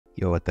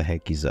Yo, what the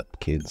heck is up,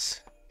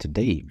 kids?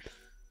 Today,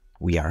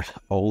 we are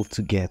all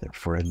together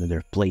for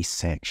another play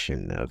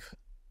section of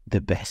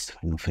the best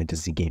Final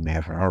Fantasy game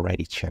ever,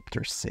 already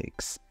chapter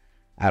 6.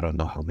 I don't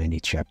know how many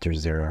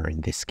chapters there are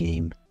in this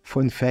game.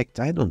 Fun fact,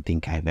 I don't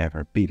think I've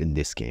ever beaten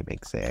this game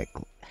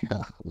exactly.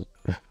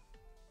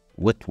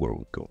 What were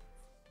we going?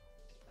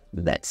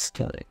 That's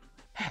good.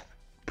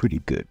 Pretty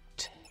good.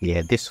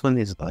 Yeah, this one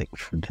is like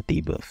for the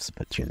debuffs,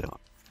 but you know,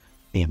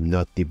 I am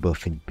not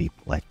debuffing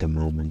people at the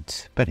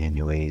moment. But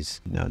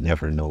anyways, you know,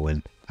 never know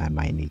when I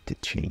might need to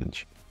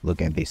change.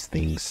 Look at these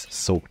things,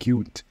 so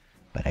cute,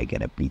 but I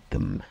gotta beat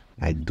them.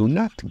 I do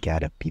not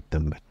gotta beat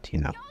them, but you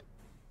know,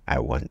 I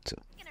want to.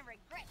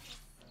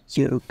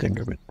 You're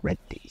gonna regret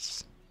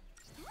this.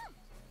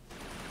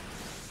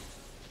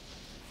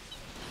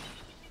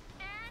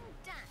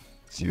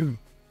 You.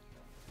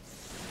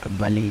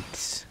 Valid.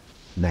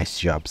 Nice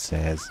job,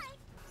 says.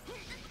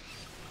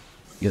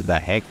 Yo, the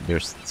heck,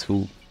 there's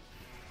two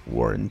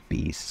War and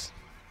Peace.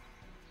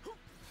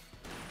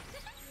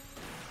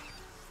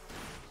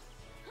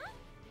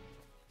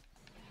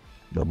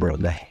 No, bro,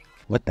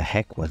 what the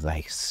heck was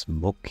I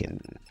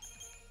smoking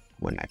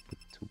when I put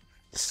two?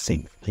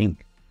 Same thing.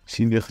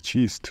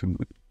 Synergies too.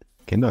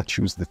 Cannot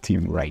choose the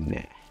team right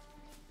now.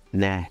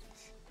 Nah.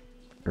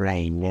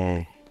 Right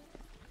now.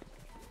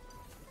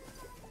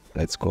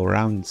 Let's go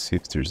around, see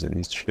if there's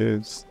any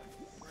cheers.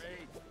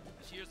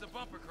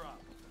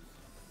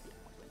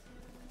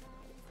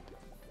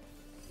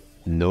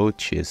 No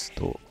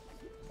Chisto.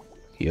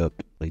 Yup,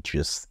 I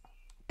just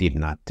did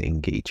not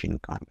engage in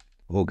combat.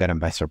 Oh, got him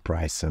by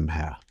surprise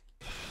somehow.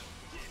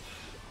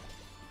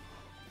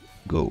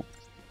 Go,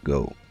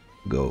 go,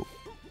 go.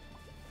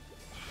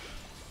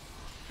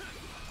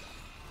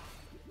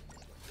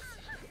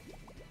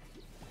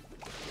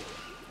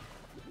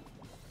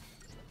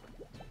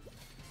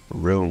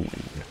 Ruin.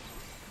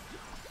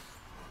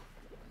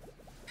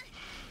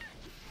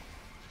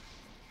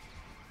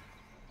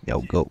 Now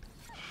go.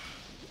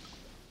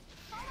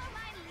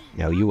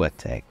 Now you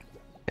attack,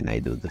 and I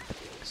do the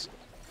things.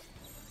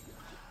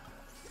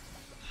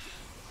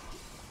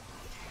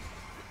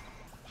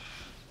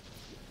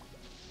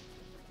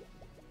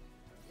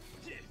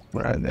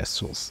 Where are the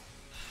vessels?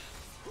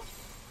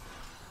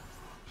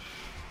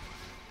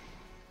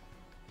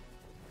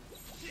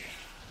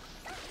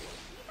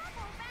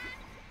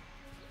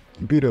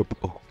 Beat up,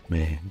 oh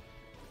man.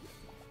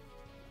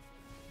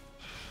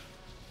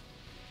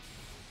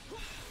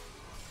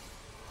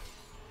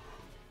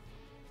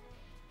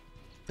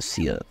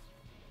 See ya.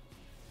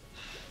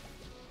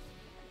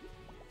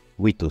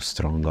 We too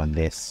strong on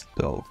this,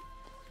 go.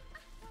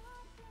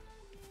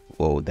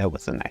 Whoa, that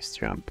was a nice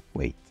jump.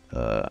 Wait,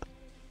 nah,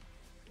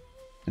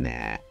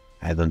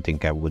 I don't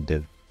think I would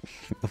have.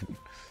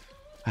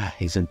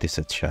 Isn't this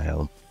a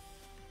child?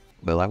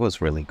 Well, I was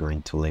really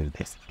going to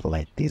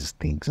let these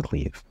things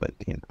live, but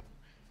you know,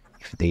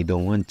 if they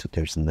don't want to,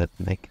 there's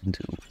nothing I can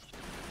do.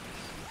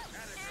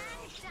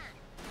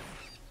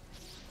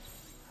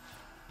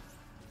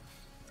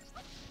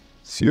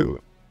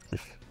 Sure.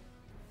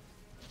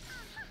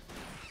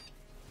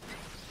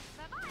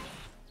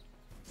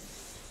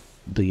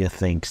 Do you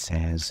think,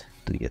 Saz?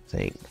 Do you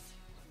think?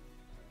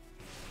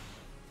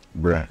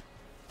 Bruh.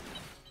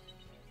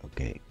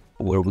 Okay,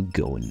 where are we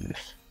going?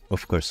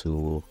 Of course, we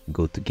will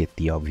go to get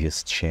the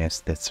obvious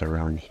chest that's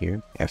around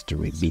here after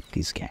we beat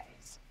these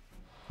guys.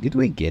 Did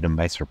we get them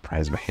by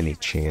surprise by any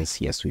chance?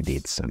 Yes, we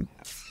did somehow.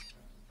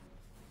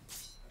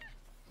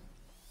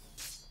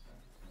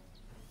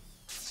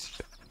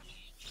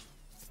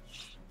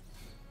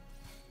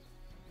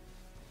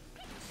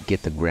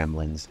 Get the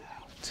gremlins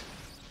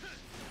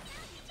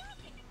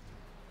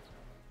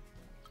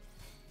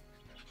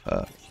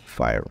out.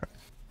 Fire.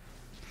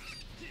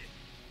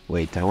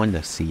 Wait, I want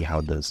to see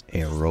how does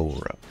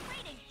Aurora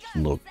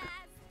look.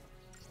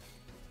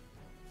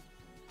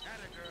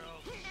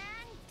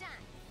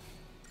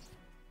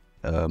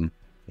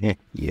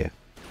 Yeah,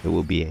 it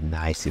would be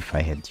nice if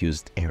I had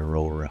used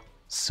Aurora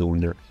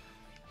sooner.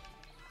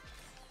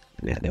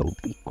 Yeah, that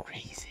would be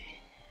crazy.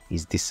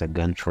 Is this a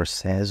gun for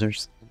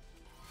Caesars?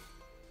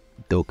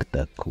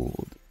 Doctor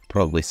Cold.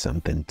 Probably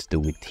something to do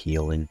with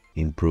healing.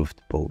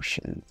 Improved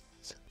potions.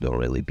 Don't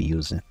really be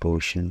using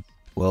potion.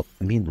 Well,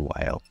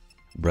 meanwhile,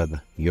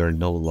 brother, you're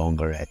no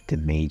longer at the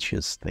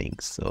mage's thing,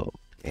 so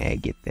I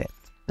get that.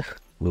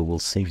 We will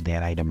save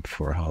that item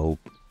for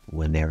Hope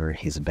whenever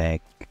he's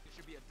back.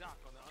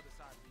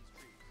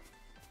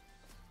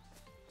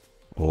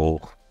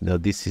 Oh, now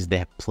this is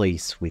that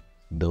place with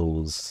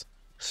those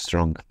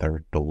strong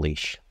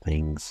turtle-ish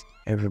things.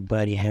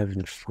 Everybody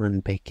having fun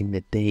back in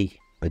the day.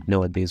 But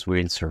nowadays we're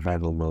in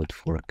survival mode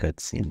for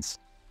cutscenes.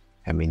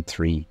 I mean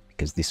 3,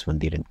 because this one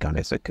didn't count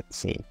as a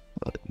cutscene.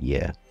 But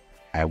yeah,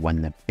 I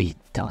wanna beat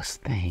those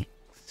things.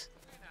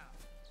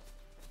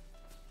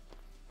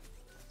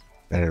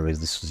 Anyways,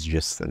 this was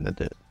just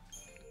another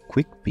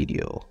quick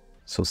video.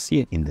 So see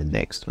you in the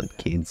next one,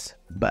 kids.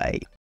 Bye.